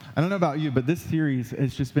I don't know about you, but this series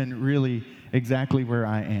has just been really exactly where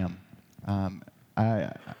I am.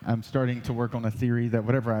 I'm starting to work on a theory that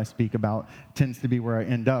whatever I speak about tends to be where I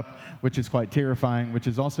end up, which is quite terrifying, which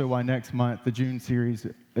is also why next month, the June series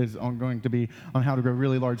is going to be on how to grow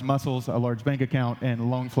really large muscles, a large bank account,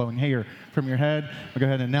 and long flowing hair from your head. I'll go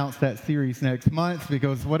ahead and announce that series next month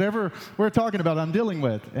because whatever we're talking about, I'm dealing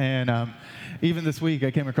with. And even this week,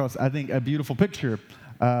 I came across, I think, a beautiful picture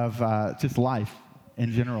of just life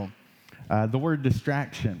in general. The word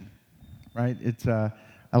distraction, right?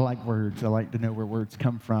 I like words. I like to know where words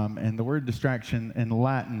come from. And the word distraction in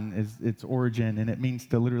Latin is its origin, and it means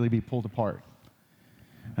to literally be pulled apart.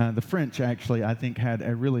 The French, actually, I think, had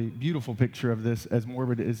a really beautiful picture of this, as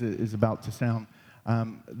morbid as it is about to sound.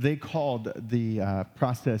 They called the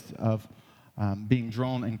process of being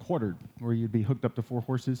drawn and quartered, where you'd be hooked up to four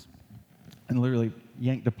horses and literally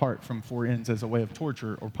yanked apart from four ends as a way of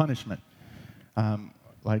torture or punishment.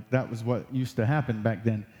 Like that was what used to happen back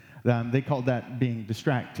then. They called that being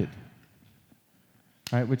distracted,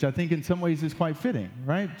 right? Which I think in some ways is quite fitting,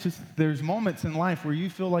 right? Just there's moments in life where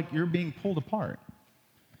you feel like you're being pulled apart.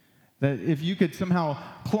 That if you could somehow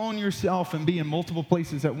clone yourself and be in multiple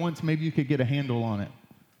places at once, maybe you could get a handle on it.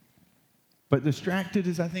 But distracted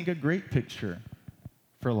is, I think, a great picture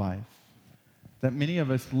for life. That many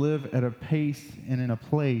of us live at a pace and in a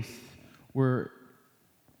place where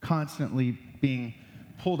constantly being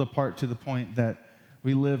pulled apart to the point that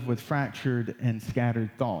we live with fractured and scattered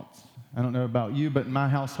thoughts. I don't know about you, but in my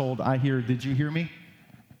household, I hear, "Did you hear me?"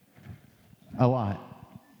 a lot,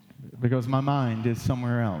 because my mind is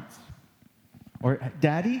somewhere else. Or,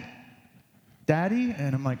 "Daddy? Daddy?"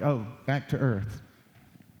 And I'm like, "Oh, back to earth,"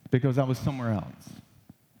 because I was somewhere else.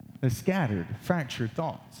 The scattered, fractured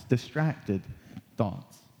thoughts, distracted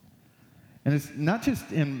thoughts. And it's not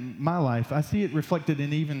just in my life. I see it reflected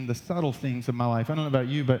in even the subtle things of my life. I don't know about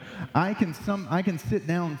you, but I can sit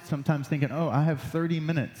down sometimes thinking, "Oh, I have 30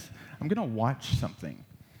 minutes. I'm going to watch something."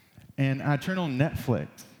 And I turn on Netflix,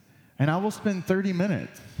 and I will spend 30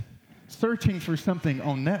 minutes searching for something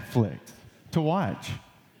on Netflix to watch.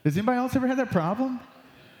 Does anybody else ever have that problem?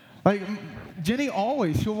 Like, Jenny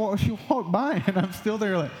always, she'll walk by, and I'm still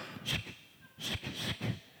there like,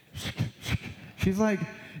 she's like,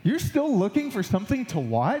 "You're still looking for something to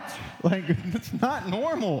watch?" Like, that's not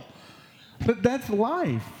normal. But that's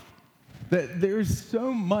life. That there's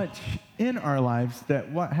so much in our lives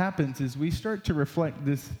that what happens is we start to reflect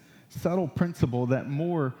this subtle principle that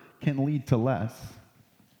more can lead to less.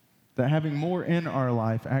 That having more in our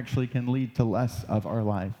life actually can lead to less of our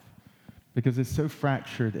life because it's so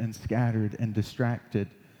fractured and scattered and distracted.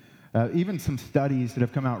 Even some studies that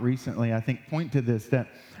have come out recently, I think, point to this, that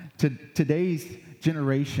today's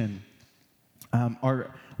generation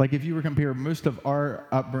are, like if you were to compare most of our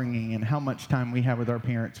upbringing and how much time we have with our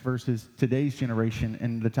parents versus today's generation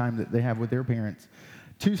and the time that they have with their parents,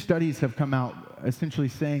 two studies have come out essentially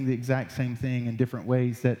saying the exact same thing in different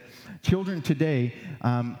ways, that children today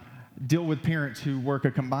deal with parents who work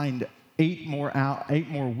a combined 8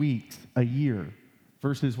 more weeks a year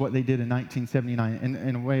versus what they did in 1979,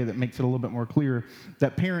 in a way that makes it a little bit more clear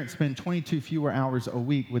that parents spend 22 fewer hours a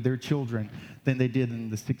week with their children than they did in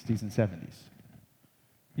the 60s and 70s.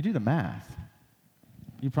 You do the math.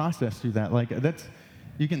 You process through that. Like,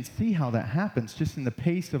 you can see how that happens just in the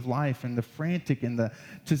pace of life and the frantic and the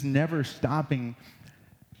just never stopping,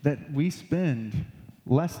 that we spend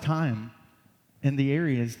less time in the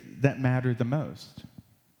areas that matter the most.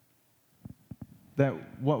 That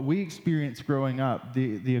what we experienced growing up,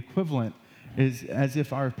 the equivalent is as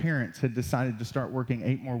if our parents had decided to start working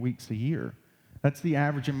 8 more weeks a year. That's the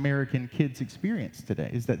average American kid's experience today,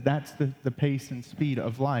 is that's the pace and speed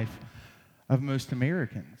of life of most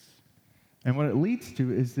Americans. And what it leads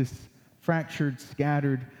to is this fractured,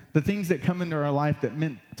 scattered, the things that come into our life that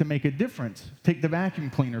meant to make a difference. Take the vacuum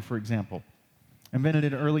cleaner, for example. Invented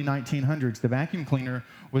in the early 1900s, the vacuum cleaner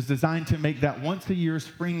was designed to make that once-a-year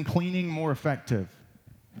spring cleaning more effective.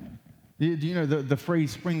 Do you know the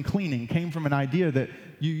phrase spring cleaning came from an idea that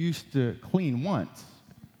you used to clean once,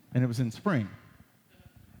 and it was in spring.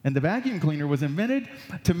 And the vacuum cleaner was invented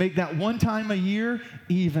to make that one time a year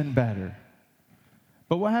even better.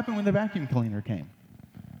 But what happened when the vacuum cleaner came?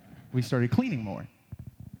 We started cleaning more.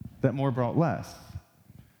 That more brought less.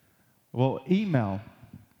 Well, email.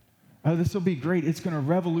 Oh, this will be great. It's going to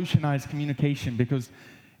revolutionize communication because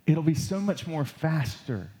it'll be so much more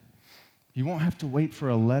faster. You won't have to wait for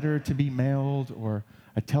a letter to be mailed or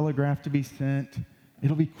a telegraph to be sent.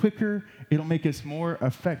 It'll be quicker. It'll make us more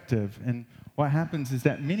effective. And what happens is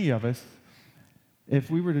that many of us, if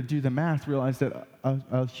we were to do the math, realize that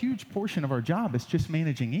a huge portion of our job is just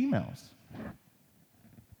managing emails.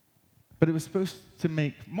 but it was supposed to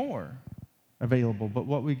make more available, but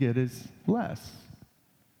what we get is less.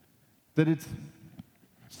 That it's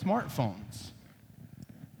smartphones,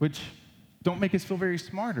 which don't make us feel very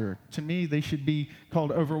smarter. To me, they should be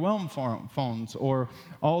called overwhelmed phones, or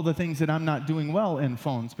all the things that I'm not doing well in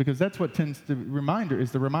phones, because that's what tends to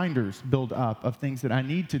the reminders build up of things that I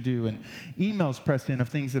need to do, and emails press in of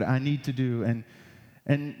things that I need to do, and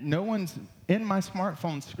no one's in my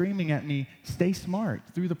smartphone screaming at me, stay smart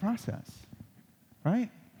through the process, right?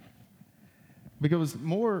 Because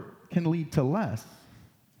more can lead to less.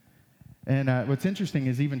 And what's interesting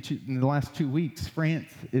is even in the last 2 weeks, France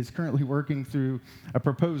is currently working through a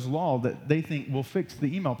proposed law that they think will fix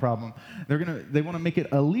the email problem. They want to make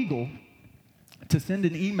it illegal to send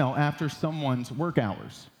an email after someone's work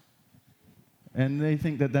hours. And they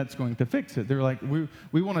think that that's going to fix it. They're like,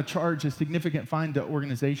 we want to charge a significant fine to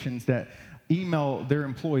organizations that email their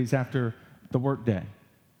employees after the workday,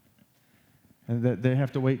 and that they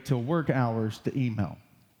have to wait till work hours to email.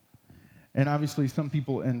 And obviously, some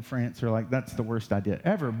people in France are like, that's the worst idea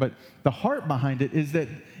ever. But the heart behind it is that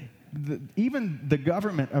even the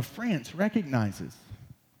government of France recognizes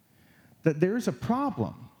that there's a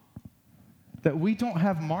problem, that we don't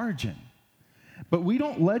have margin. But we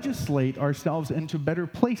don't legislate ourselves into better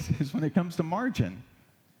places when it comes to margin.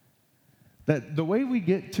 That the way we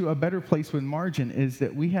get to a better place with margin is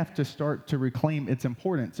that we have to start to reclaim its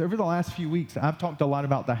importance. Over the last few weeks, I've talked a lot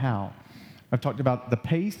about the how. I've talked about the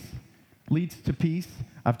pace leads to peace.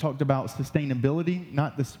 I've talked about sustainability,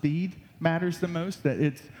 not the speed matters the most, that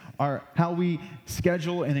it's how we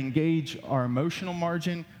schedule and engage our emotional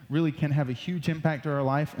margin really can have a huge impact on our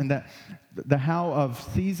life, and that the how of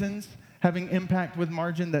seasons having impact with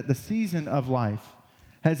margin, that the season of life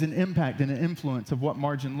has an impact and an influence of what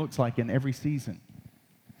margin looks like in every season.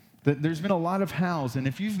 That there's been a lot of hows, and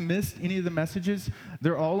if you've missed any of the messages,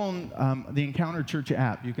 they're all on the Encounter Church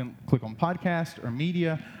app. You can click on podcast or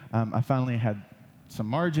media. I finally had some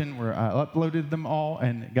margin where I uploaded them all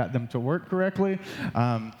and got them to work correctly.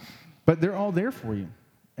 But they're all there for you,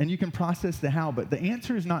 and you can process the how, but the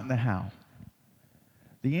answer is not in the how.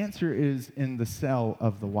 The answer is in the cell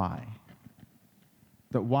of the why.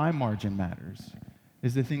 That why margin matters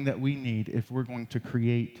is the thing that we need if we're going to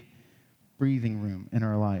create breathing room in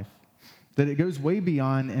our life. That it goes way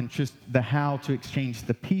beyond and just the how to exchange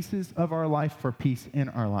the pieces of our life for peace in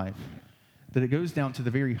our life. That it goes down to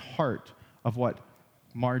the very heart of what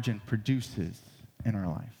margin produces in our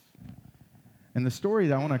life. And the story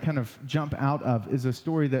that I want to kind of jump out of is a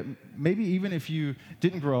story that maybe even if you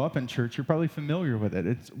didn't grow up in church, you're probably familiar with it.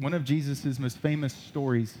 It's one of Jesus' most famous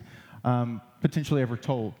stories potentially ever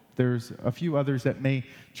told. There's a few others that may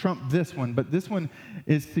trump this one, but this one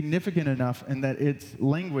is significant enough in that its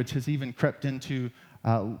language has even crept into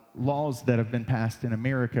laws that have been passed in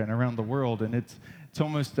America and around the world, and it's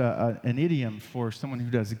almost an idiom for someone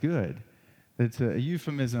who does good. It's a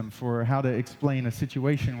euphemism for how to explain a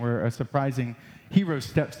situation where a surprising hero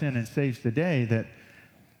steps in and saves the day.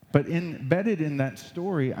 But embedded in that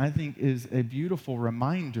story, I think, is a beautiful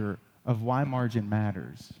reminder of why margin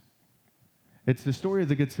matters. It's the story of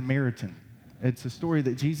the Good Samaritan. It's a story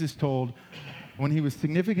that Jesus told when he was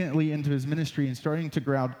significantly into his ministry and starting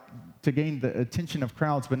to gain the attention of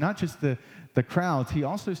crowds, but not just the crowds. He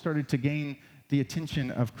also started to gain the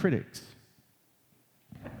attention of critics.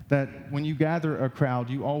 That when you gather a crowd,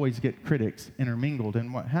 you always get critics intermingled.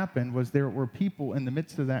 And what happened was there were people in the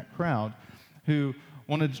midst of that crowd who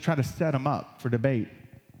wanted to try to set him up for debate.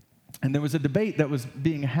 And there was a debate that was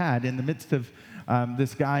being had in the midst of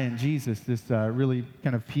this guy and Jesus, this really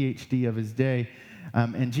kind of PhD of his day,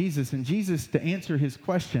 and Jesus. And Jesus, to answer his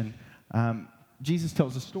question, Jesus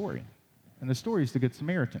tells a story. And the story is the Good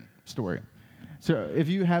Samaritan story. So if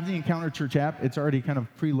you have the Encounter Church app, it's already kind of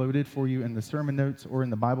preloaded for you in the sermon notes or in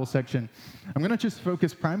the Bible section. I'm going to just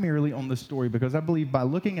focus primarily on the story because I believe by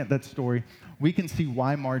looking at that story, we can see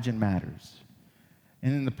why margin matters.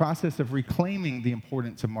 And in the process of reclaiming the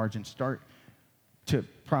importance of margin, start to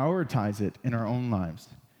prioritize it in our own lives.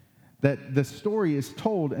 That the story is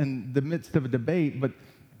told in the midst of a debate, but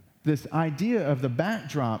this idea of the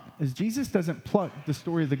backdrop is Jesus doesn't pluck the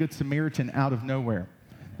story of the Good Samaritan out of nowhere.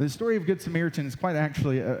 The story of Good Samaritan is quite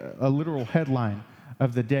actually a literal headline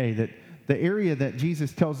of the day, that the area that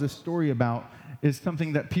Jesus tells this story about is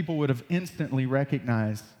something that people would have instantly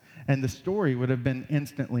recognized, and the story would have been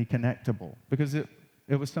instantly connectable because it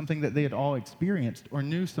was something that they had all experienced or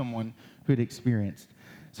knew someone who had experienced.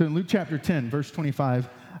 So in Luke chapter 10, verse 25,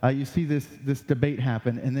 you see this debate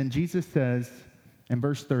happen, and then Jesus says in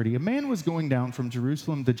verse 30, "A man was going down from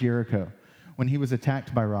Jerusalem to Jericho when he was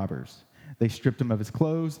attacked by robbers. They stripped him of his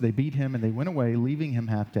clothes, they beat him, and they went away, leaving him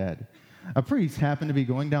half dead. A priest happened to be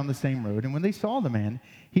going down the same road, and when they saw the man,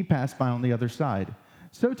 he passed by on the other side.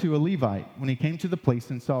 So too a Levite, when he came to the place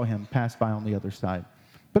and saw him, passed by on the other side.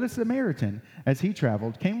 But a Samaritan, as he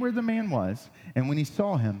traveled, came where the man was, and when he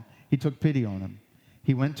saw him, he took pity on him.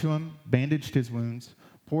 He went to him, bandaged his wounds,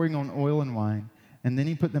 pouring on oil and wine, and then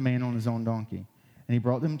he put the man on his own donkey. And he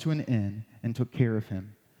brought them to an inn and took care of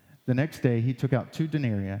him. The next day he took out 2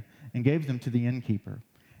 denarii and gave them to the innkeeper.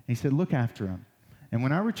 And he said, "Look after him, and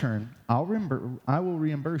when I return, I will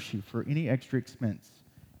reimburse you for any extra expense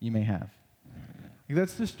you may have."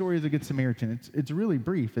 That's the story of the Good Samaritan. It's really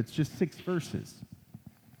brief. It's just 6 verses.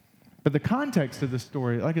 But the context of the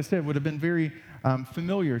story, like I said, would have been very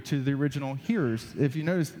familiar to the original hearers. If you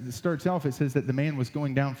notice, it starts off, it says that the man was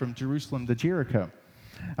going down from Jerusalem to Jericho.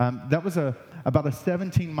 That was about a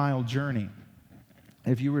 17-mile journey.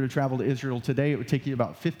 If you were to travel to Israel today, it would take you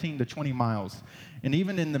about 15 to 20 miles. And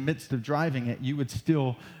even in the midst of driving it, you would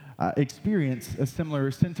still experience a similar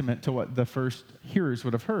sentiment to what the first hearers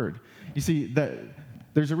would have heard. You see,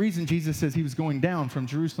 there's a reason Jesus says he was going down from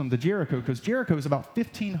Jerusalem to Jericho, because Jericho is about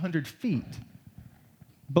 1,500 feet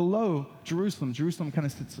below Jerusalem. Jerusalem kind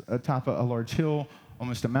of sits atop a large hill,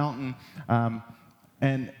 almost a mountain.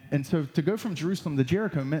 And so to go from Jerusalem to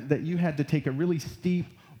Jericho meant that you had to take a really steep,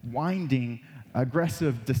 winding,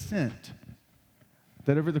 aggressive descent,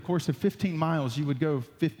 that over the course of 15 miles, you would go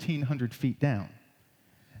 1,500 feet down.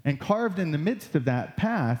 And carved in the midst of that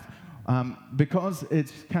path, because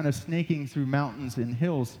it's kind of snaking through mountains and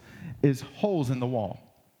hills, is holes in the wall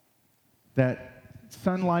that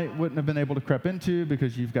sunlight wouldn't have been able to creep into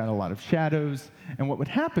because you've got a lot of shadows. And what would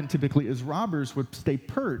happen typically is robbers would stay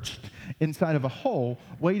perched inside of a hole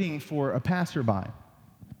waiting for a passerby.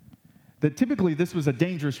 That typically this was a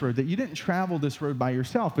dangerous road, that you didn't travel this road by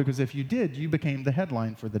yourself, because if you did, you became the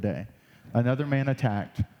headline for the day. Another man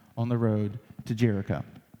attacked on the road to Jericho.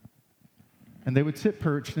 And they would sit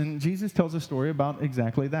perched, and Jesus tells a story about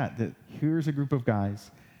exactly that here's a group of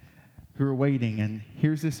guys who are waiting, and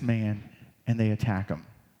here's this man, and they attack him.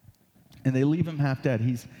 And they leave him half dead.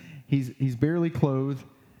 He's barely clothed,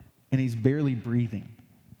 and he's barely breathing.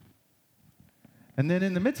 And then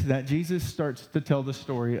in the midst of that, Jesus starts to tell the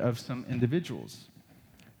story of some individuals.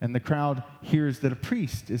 And the crowd hears that a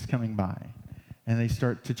priest is coming by, and they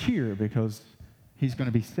start to cheer because he's going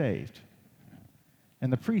to be saved.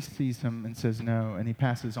 And the priest sees him and says no, and he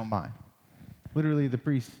passes on by. Literally, the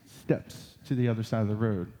priest steps to the other side of the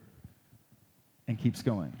road and keeps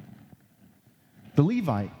going. The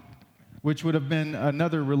Levite, which would have been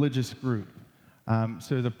another religious group,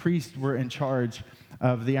 so the priests were in charge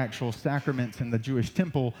of the actual sacraments in the Jewish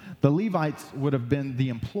temple. The Levites would have been the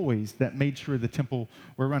employees that made sure the temple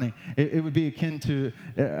were running. It would be akin to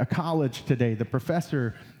a college today. The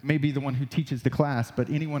professor may be the one who teaches the class, but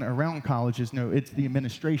anyone around colleges know it's the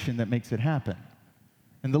administration that makes it happen.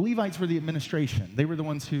 And the Levites were the administration. They were the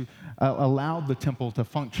ones who allowed the temple to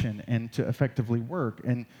function and to effectively work.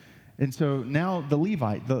 And so now the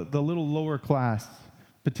Levite, the little lower class,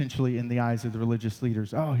 potentially in the eyes of the religious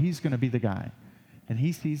leaders, oh, he's going to be the guy. And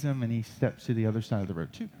he sees him, and he steps to the other side of the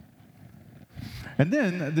road too. And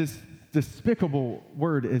then this despicable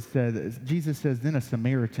word is said. Jesus says, then a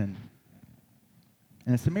Samaritan.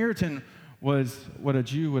 And a Samaritan was what a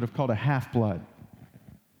Jew would have called a half-blood.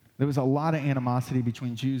 There was a lot of animosity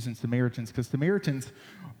between Jews and Samaritans, because Samaritans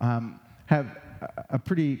have a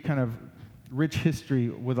pretty kind of rich history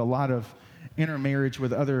with a lot of intermarriage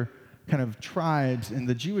with other kind of tribes, and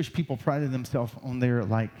the Jewish people prided themselves on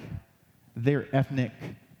their ethnic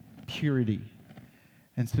purity.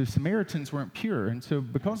 And so Samaritans weren't pure, and so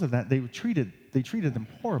because of that, they treated them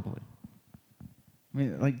horribly. I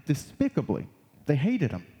mean, despicably. They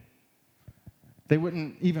hated them. They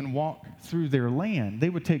wouldn't even walk through their land. They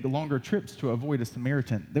would take longer trips to avoid a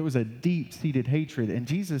Samaritan. There was a deep-seated hatred, and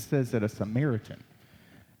Jesus says that a Samaritan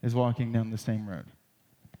is walking down the same road.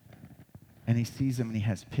 And he sees him, and he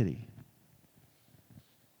has pity.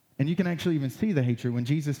 And you can actually even see the hatred. When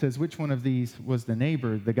Jesus says, which one of these was the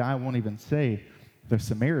neighbor, the guy won't even say the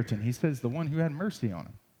Samaritan. He says the one who had mercy on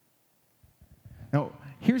him. Now,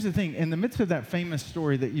 here's the thing. In the midst of that famous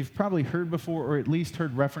story that you've probably heard before, or at least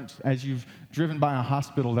heard referenced as you've driven by a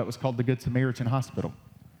hospital that was called the Good Samaritan Hospital,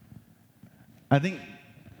 I think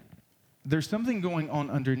there's something going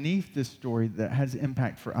on underneath this story that has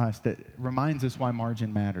impact for us, that reminds us why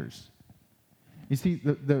margin matters. You see,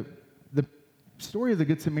 the story of the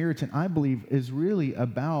Good Samaritan, I believe, is really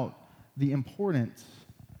about the importance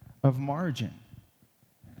of margin.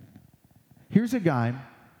 Here's a guy,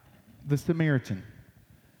 the Samaritan,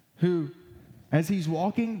 who, as he's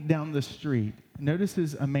walking down the street,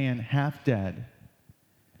 notices a man half dead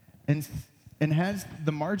and and has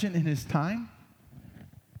the margin in his time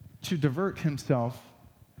to divert himself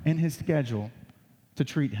and his schedule to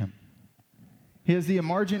treat him. He has the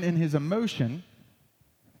margin in his emotion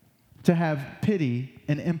to have pity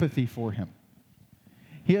and empathy for him.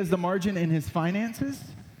 He has the margin in his finances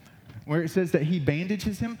where it says that he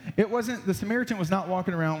bandages him. The Samaritan was not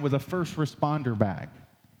walking around with a first responder bag.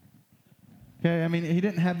 Okay, I mean, he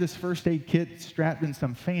didn't have this first aid kit strapped in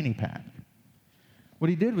some fanny pack. What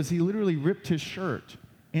he did was he literally ripped his shirt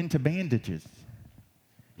into bandages.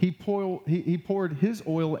 He poured his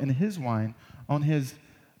oil and his wine on his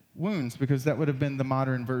wounds because that would have been the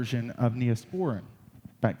modern version of Neosporin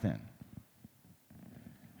back then.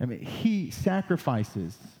 I mean, he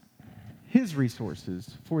sacrifices his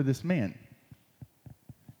resources for this man.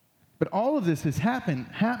 But all of this is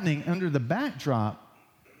happening under the backdrop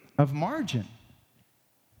of margin.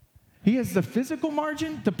 He has the physical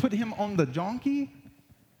margin to put him on the donkey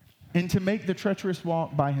and to make the treacherous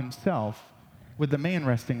walk by himself with the man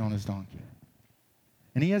resting on his donkey.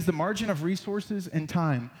 And he has the margin of resources and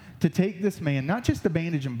time to take this man, not just to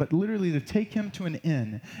bandage him, but literally to take him to an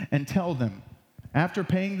inn and tell them, after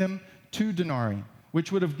paying them 2 denarii,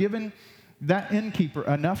 which would have given that innkeeper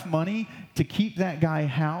enough money to keep that guy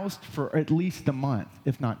housed for at least a month,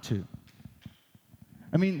 if not 2.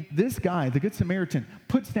 I mean, this guy, the Good Samaritan,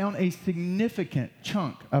 puts down a significant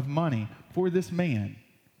chunk of money for this man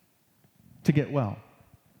to get well.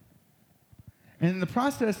 And in the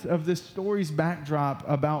process of this story's backdrop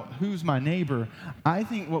about who's my neighbor, I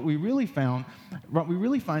think what we really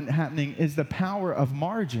find happening is the power of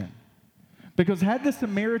margin. Because had the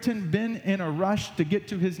Samaritan been in a rush to get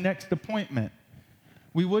to his next appointment,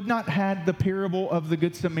 we would not have had the parable of the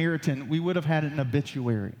Good Samaritan. We would have had an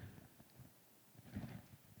obituary.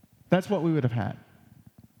 That's what we would have had.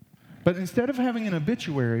 But instead of having an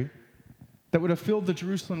obituary that would have filled the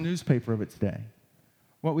Jerusalem newspaper of its day,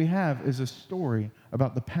 what we have is a story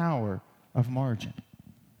about the power of margin.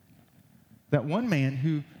 That one man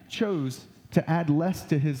who chose to add less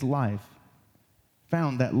to his life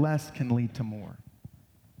found that less can lead to more.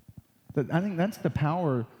 I think that's the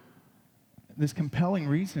power, this compelling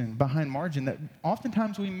reason behind margin that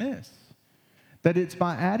oftentimes we miss. That it's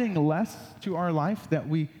by adding less to our life that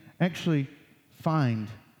we actually find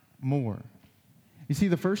more. You see,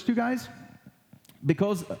 the first 2 guys,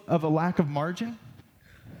 because of a lack of margin,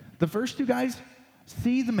 the first 2 guys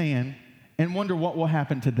see the man and wonder what will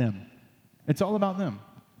happen to them. It's all about them.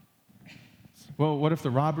 Well, what if the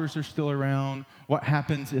robbers are still around? What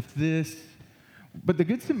happens if this? But the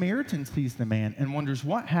Good Samaritan sees the man and wonders,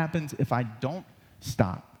 what happens if I don't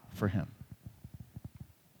stop for him?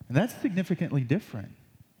 And that's significantly different.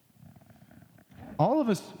 All of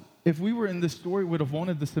us, if we were in this story, would have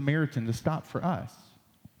wanted the Samaritan to stop for us.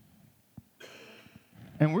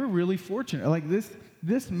 And we're really fortunate. Like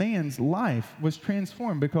this man's life was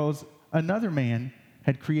transformed because another man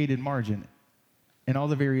had created margin in all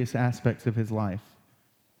the various aspects of his life.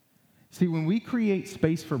 See, when we create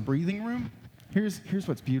space for breathing room, here's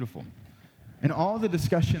what's beautiful. In all the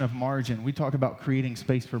discussion of margin, we talk about creating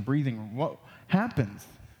space for breathing room. What happens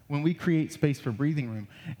when we create space for breathing room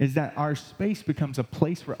is that our space becomes a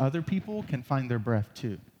place where other people can find their breath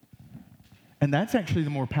too. And that's actually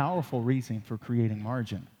the more powerful reason for creating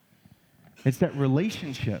margin. It's that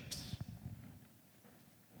relationships,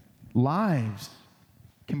 lives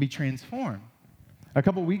can be transformed. A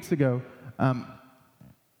couple weeks ago, I'd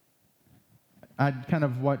kind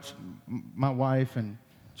of watched my wife, and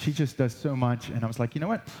she just does so much, and I was like, you know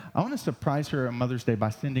what? I want to surprise her on Mother's Day by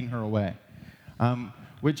sending her away,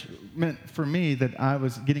 which meant for me that I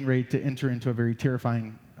was getting ready to enter into a very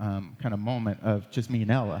terrifying kind of moment of just me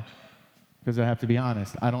and Ella, because I have to be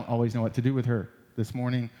honest, I don't always know what to do with her. This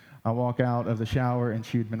morning, I walk out of the shower, and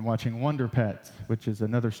she had been watching Wonder Pets, which is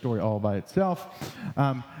another story all by itself,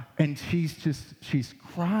 and she's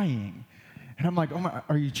crying. And I'm like, oh my,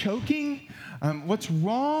 are you choking? What's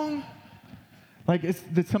wrong? Like,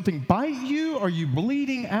 did something bite you? Are you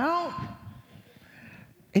bleeding out?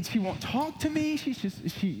 And she won't talk to me. She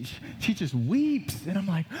just weeps. And I'm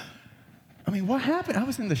like, I mean, what happened? I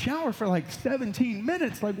was in the shower for like 17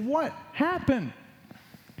 minutes. Like, what happened?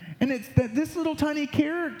 And it's that this little tiny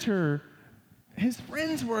character, his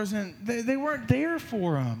friends they weren't there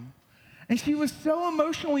for him. And she was so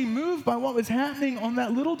emotionally moved by what was happening on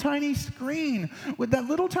that little tiny screen with that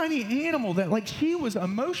little tiny animal that like she was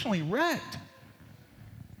emotionally wrecked.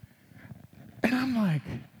 And I'm like,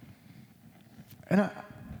 and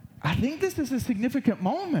I think this is a significant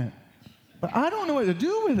moment, but I don't know what to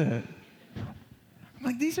do with it. I'm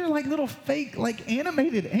like, these are like little fake, like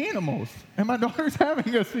animated animals. And my daughter's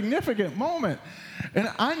having a significant moment.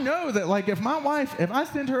 And I know that like if I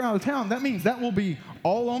send her out of town, that means that will be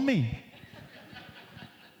all on me.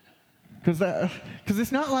 Because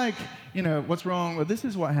it's not like, what's wrong? Well, this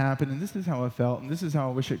is what happened, and this is how I felt, and this is how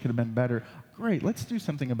I wish it could have been better. Great, let's do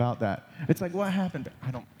something about that. It's like, what happened? I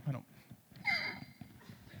don't.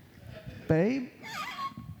 Babe,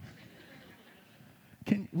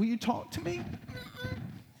 will you talk to me?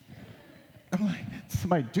 I'm like,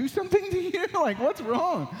 somebody do something to you? Like, what's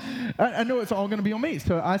wrong? I know it's all going to be on me,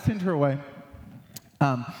 so I send her away.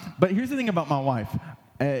 But here's the thing about my wife.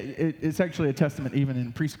 It's actually a testament even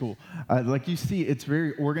in preschool. Like you see, it's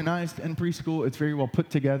very organized in preschool. It's very well put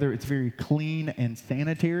together. It's very clean and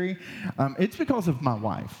sanitary. It's because of my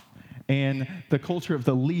wife and the culture of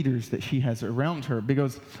the leaders that she has around her.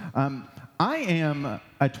 Because I am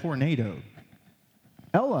a tornado.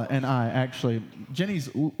 Ella and I actually, Jenny's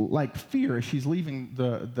like fear as she's leaving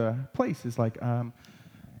the place is like,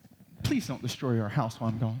 please don't destroy our house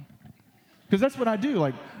while I'm gone. Because that's what I do.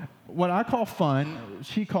 Like, what I call fun,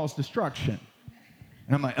 she calls destruction.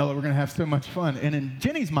 And I'm like, Ella, we're going to have so much fun. And in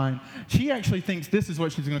Jenny's mind, she actually thinks this is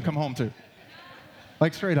what she's going to come home to.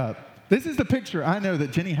 Like, straight up. This is the picture I know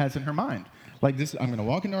that Jenny has in her mind. Like this, I'm going to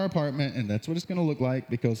walk into our apartment, and that's what it's going to look like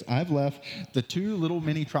because I've left the two little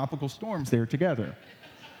mini tropical storms there together.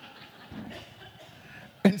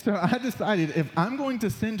 And so I decided if I'm going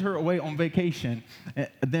to send her away on vacation,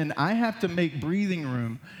 then I have to make breathing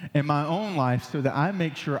room in my own life so that I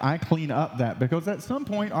make sure I clean up that. Because at some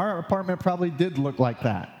point, our apartment probably did look like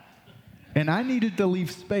that. And I needed to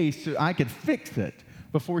leave space so I could fix it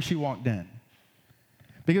before she walked in.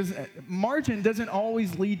 Because margin doesn't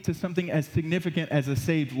always lead to something as significant as a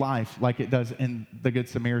saved life like it does in the Good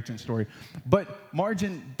Samaritan story. But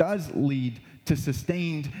margin does lead to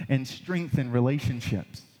sustained and strengthened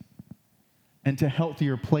relationships and to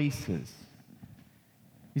healthier places.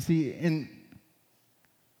 You see, in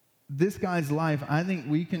this guy's life, I think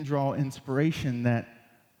we can draw inspiration that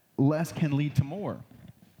less can lead to more.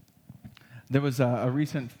 There was a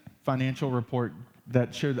recent financial report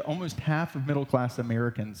that showed that almost half of middle-class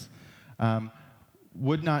Americans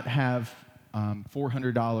would not have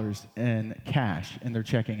 $400 in cash in their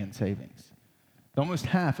checking and savings. Almost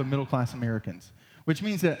half of middle-class Americans, which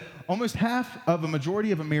means that almost half of a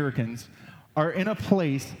majority of Americans are in a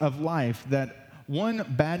place of life that one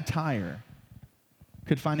bad tire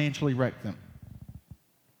could financially wreck them.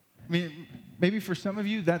 I mean, maybe for some of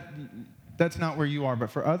you, that's not where you are,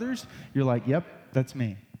 but for others, you're like, yep, that's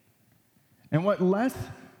me. And what less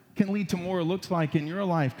can lead to more looks like in your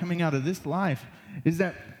life, coming out of this life, is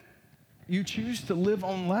that you choose to live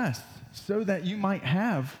on less so that you might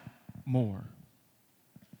have more.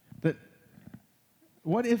 That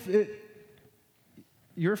what if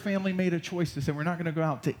your family made a choice to say, we're not going to go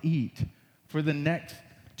out to eat for the next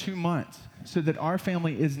 2 months so that our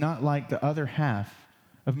family is not like the other half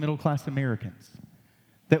of middle-class Americans?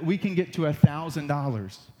 That we can get to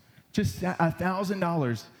 $1,000, just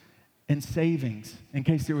 $1,000 in savings in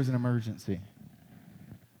case there was an emergency.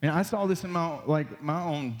 And I saw this in my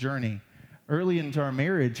own journey. Early into our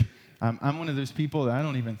marriage, I'm one of those people that I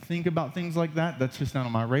don't even think about things like that. That's just not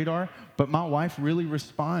on my radar. But my wife really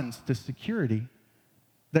responds to security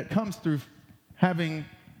that comes through having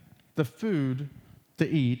the food to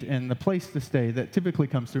eat and the place to stay that typically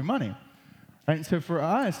comes through money. Right? And so for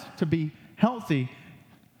us to be healthy,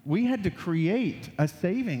 we had to create a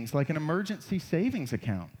savings, like an emergency savings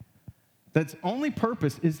account. That's only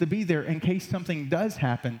purpose is to be there in case something does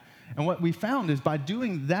happen. And what we found is by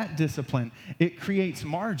doing that discipline, it creates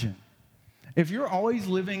margin. If you're always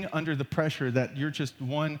living under the pressure that you're just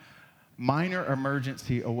one minor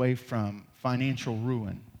emergency away from financial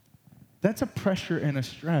ruin, that's a pressure and a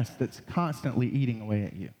stress that's constantly eating away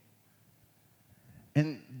at you.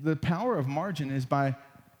 And the power of margin is by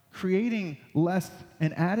creating less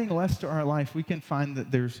and adding less to our life, we can find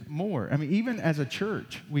that there's more. I mean, even as a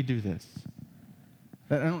church, we do this.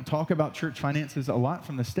 I don't talk about church finances a lot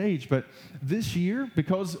from the stage, but this year,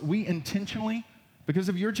 because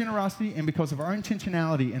of your generosity and because of our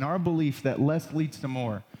intentionality and our belief that less leads to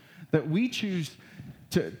more, that we choose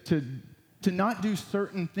to not do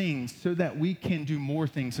certain things so that we can do more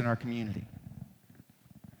things in our community.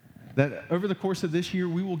 That over the course of this year,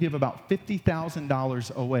 we will give about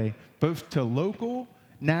 $50,000 away, both to local,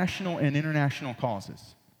 national, and international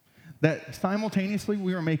causes. That simultaneously,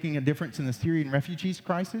 we are making a difference in the Syrian refugees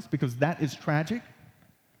crisis because that is tragic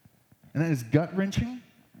and that is gut-wrenching.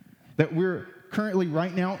 That we're currently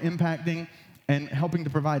right now impacting and helping to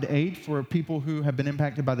provide aid for people who have been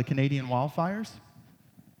impacted by the Canadian wildfires.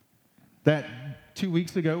 That 2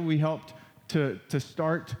 weeks ago, we helped to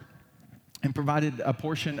start and provided a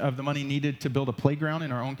portion of the money needed to build a playground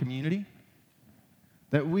in our own community.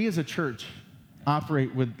 That we as a church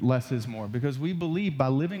operate with less is more because we believe by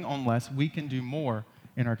living on less, we can do more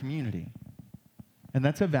in our community. And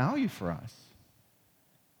that's a value for us.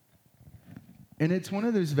 And it's one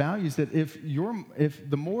of those values that if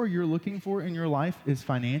the more you're looking for in your life is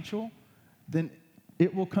financial, then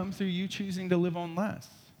it will come through you choosing to live on less.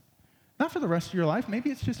 Not for the rest of your life, maybe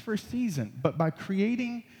it's just for a season, but by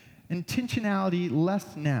creating intentionality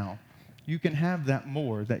less now, you can have that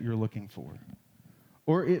more that you're looking for.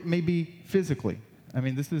 Or it may be physically. I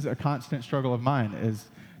mean, this is a constant struggle of mine, is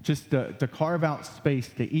just to carve out space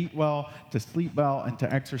to eat well, to sleep well, and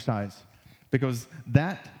to exercise. Because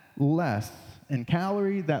that less in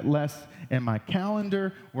calorie, that less in my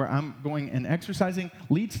calendar where I'm going and exercising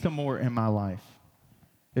leads to more in my life.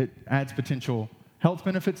 It adds potential health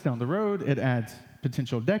benefits down the road. It adds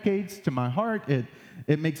potential decades to my heart.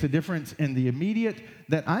 It makes a difference in the immediate,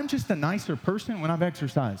 that I'm just a nicer person when I've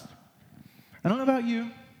exercised. I don't know about you,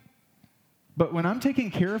 but when I'm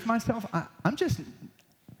taking care of myself, I'm just a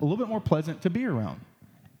little bit more pleasant to be around.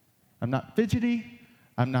 I'm not fidgety.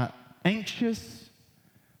 I'm not anxious.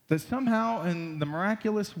 That somehow, in the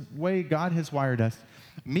miraculous way God has wired us,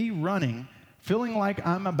 me running, feeling like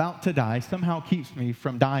I'm about to die, somehow keeps me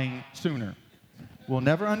from dying sooner. We'll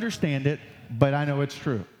never understand it, but I know it's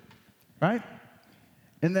true, right?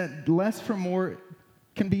 And that less for more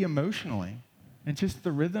can be emotionally, and just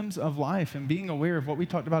the rhythms of life and being aware of what we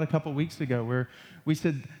talked about a couple weeks ago, where we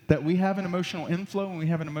said that we have an emotional inflow and we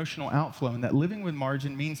have an emotional outflow, and that living with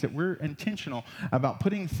margin means that we're intentional about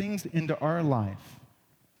putting things into our life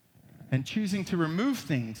and choosing to remove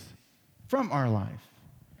things from our life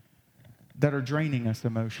that are draining us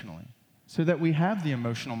emotionally, so that we have the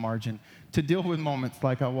emotional margin to deal with moments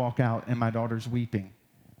like I walk out and my daughter's weeping.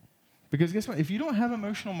 Because guess what? If you don't have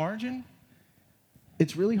emotional margin,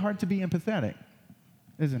 it's really hard to be empathetic,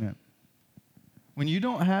 isn't it? When you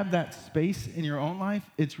don't have that space in your own life,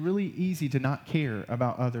 it's really easy to not care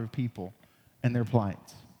about other people and their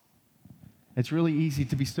plights. It's really easy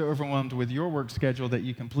to be so overwhelmed with your work schedule that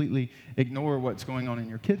you completely ignore what's going on in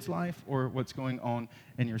your kid's life or what's going on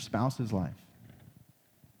in your spouse's life.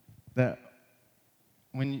 That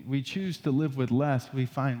when we choose to live with less, we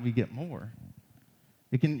find we get more.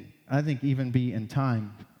 It can, I think, even be in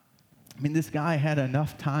time. I mean, this guy had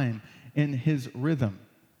enough time in his rhythm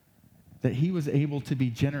that he was able to be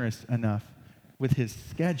generous enough with his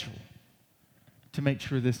schedule to make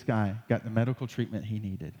sure this guy got the medical treatment he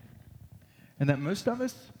needed. And that most of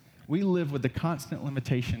us, we live with the constant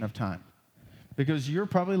limitation of time. Because you're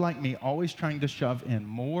probably like me, always trying to shove in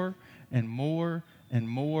more and more and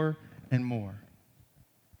more and more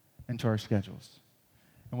into our schedules.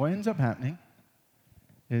 And what ends up happening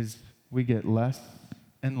is we get less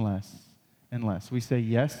and less and less. We say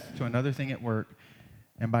yes to another thing at work,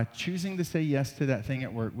 and by choosing to say yes to that thing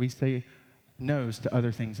at work, we say no's to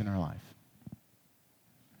other things in our life.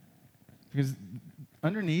 Because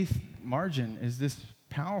underneath margin is this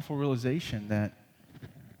powerful realization that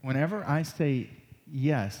whenever I say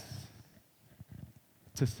yes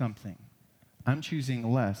to something, I'm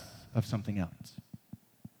choosing less of something else.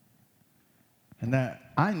 And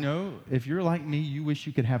that I know if you're like me, you wish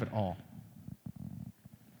you could have it all.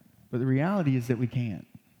 But the reality is that we can't.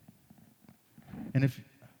 And if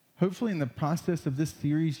hopefully in the process of this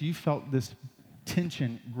series, you felt this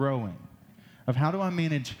tension growing of how do I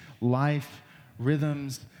manage life,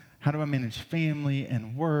 rhythms, how do I manage family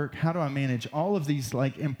and work? How do I manage all of these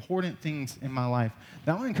like important things in my life?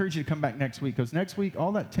 Now I want to encourage you to come back next week, because next week,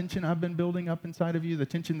 all that tension I've been building up inside of you, the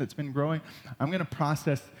tension that's been growing, I'm going to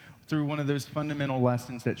process through one of those fundamental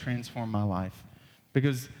lessons that transform my life.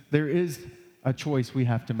 Because there is a choice we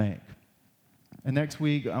have to make. And next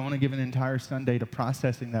week, I want to give an entire Sunday to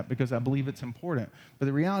processing that, because I believe it's important. But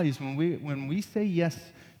the reality is when we say yes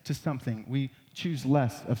to something, we choose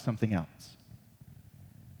less of something else.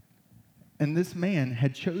 And this man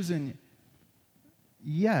had chosen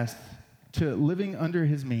yes to living under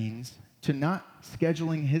his means, to not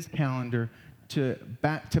scheduling his calendar, to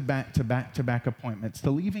back-to-back appointments, to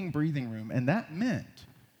leaving breathing room. And that meant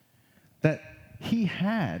that he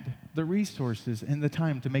had the resources and the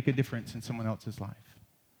time to make a difference in someone else's life.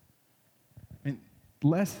 I mean,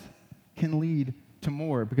 less can lead to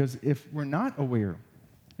more, because if we're not aware,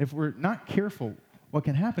 if we're not careful, what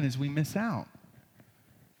can happen is we miss out.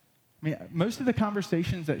 I mean, most of the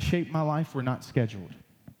conversations that shaped my life were not scheduled.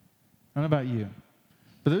 I don't know about you.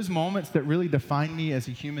 But those moments that really define me as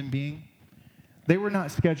a human being, they were not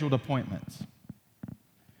scheduled appointments.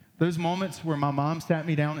 Those moments where my mom sat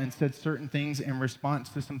me down and said certain things in response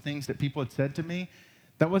to some things that people had said to me,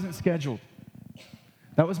 that wasn't scheduled.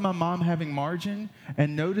 That was my mom having margin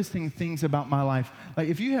and noticing things about my life. Like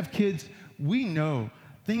if you have kids, we know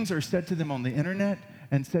things are said to them on the internet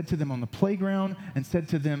and said to them on the playground and said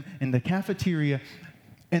to them in the cafeteria.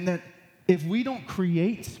 And that if we don't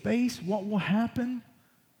create space, what will happen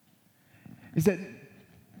is that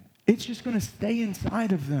it's just going to stay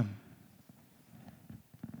inside of them.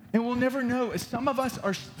 And we'll never know. Some of us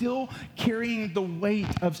are still carrying the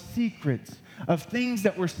weight of secrets, of things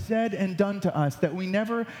that were said and done to us that we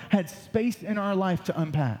never had space in our life to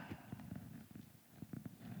unpack.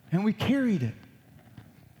 And we carried it.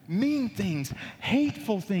 Mean things,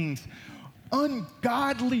 hateful things,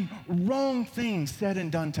 ungodly, wrong things said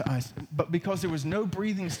and done to us. But because there was no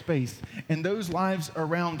breathing space in those lives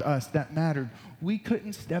around us that mattered, we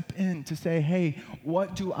couldn't step in to say, hey,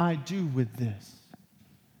 what do I do with this?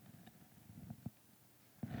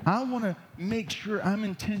 I want to make sure I'm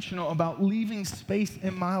intentional about leaving space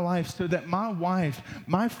in my life so that my wife,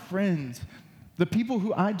 my friends, the people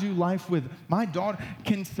who I do life with, my daughter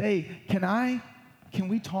can say, can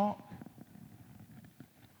we talk?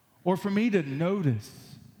 Or for me to notice,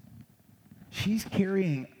 she's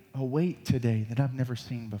carrying a weight today that I've never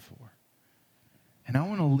seen before. And I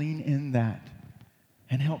want to lean in that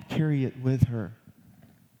and help carry it with her.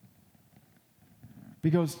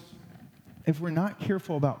 Because if we're not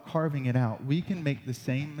careful about carving it out, we can make the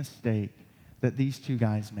same mistake that these two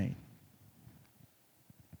guys made,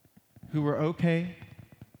 who were okay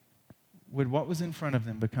with what was in front of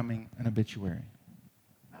them becoming an obituary.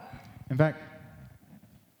 In fact,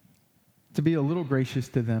 to be a little gracious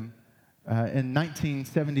to them, in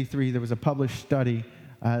 1973, there was a published study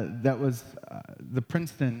that was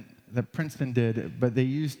that Princeton did, but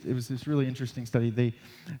it was this really interesting study.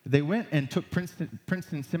 They went and took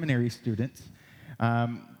Princeton seminary students. There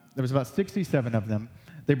was about 67 of them.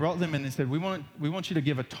 They brought them in and said, we want you to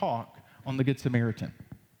give a talk on the Good Samaritan.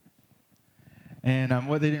 And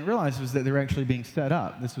what they didn't realize was that they were actually being set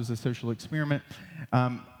up. This was a social experiment.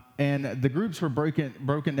 And the groups were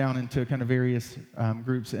broken down into kind of various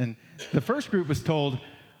groups. And the first group was told,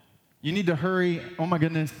 you need to hurry. Oh my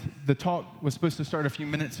goodness, the talk was supposed to start a few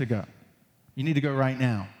minutes ago. You need to go right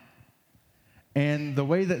now. And the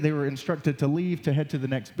way that they were instructed to leave to head to the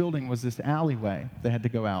next building was this alleyway they had to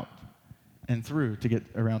go out and through to get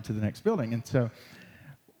around to the next building. And so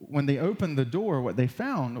when they opened the door, what they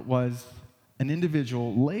found was an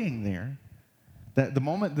individual laying there that the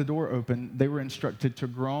moment the door opened, they were instructed to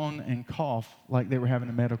groan and cough like they were having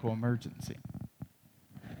a medical emergency.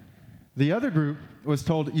 The other group was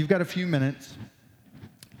told, you've got a few minutes.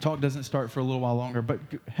 Talk doesn't start for a little while longer, but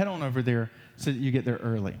head on over there so that you get there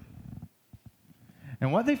early.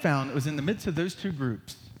 And what they found was in the midst of those two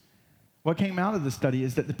groups, what came out of the study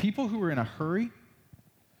is that the people who were in a hurry,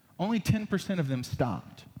 only 10% of them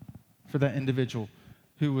stopped for that individual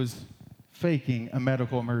who was faking a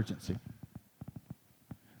medical emergency.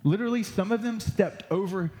 Literally, some of them stepped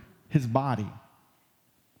over his body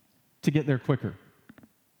to get there quicker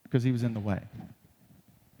because he was in the way.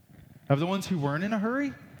 Of the ones who weren't in a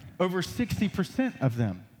hurry, over 60% of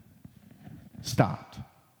them stopped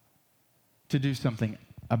to do something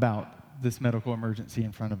about this medical emergency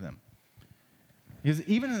in front of them. Because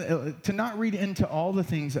even to not read into all the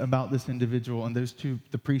things about this individual and those two,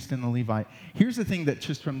 the priest and the Levite, here's the thing that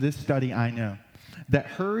just from this study I know, that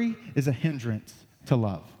hurry is a hindrance to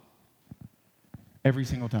love every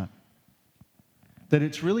single time. That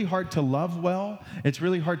it's really hard to love well, it's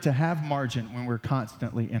really hard to have margin when we're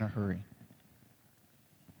constantly in a hurry.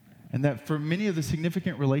 And that for many of the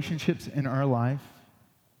significant relationships in our life,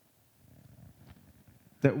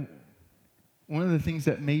 that one of the things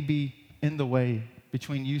that may be in the way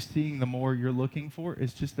between you seeing the more you're looking for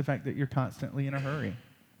is just the fact that you're constantly in a hurry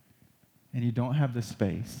and you don't have the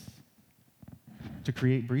space to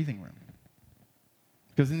create breathing room.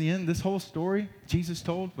 Because in the end, this whole story Jesus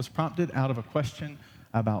told was prompted out of a question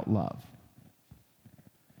about love.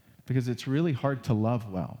 Because it's really hard to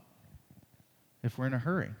love well if we're in a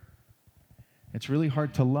hurry. It's really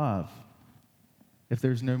hard to love if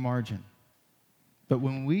there's no margin. But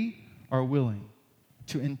when we are willing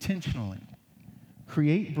to intentionally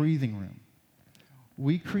create breathing room,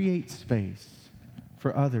 we create space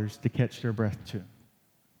for others to catch their breath too.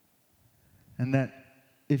 And that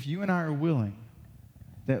if you and I are willing,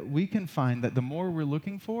 that we can find that the more we're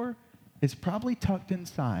looking for is probably tucked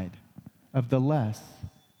inside of the less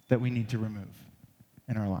that we need to remove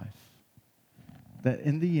in our life. That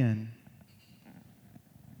in the end,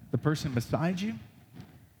 the person beside you,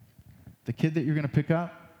 the kid that you're going to pick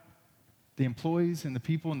up, the employees and the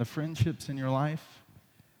people and the friendships in your life,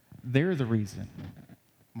 they're the reason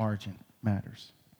margin matters.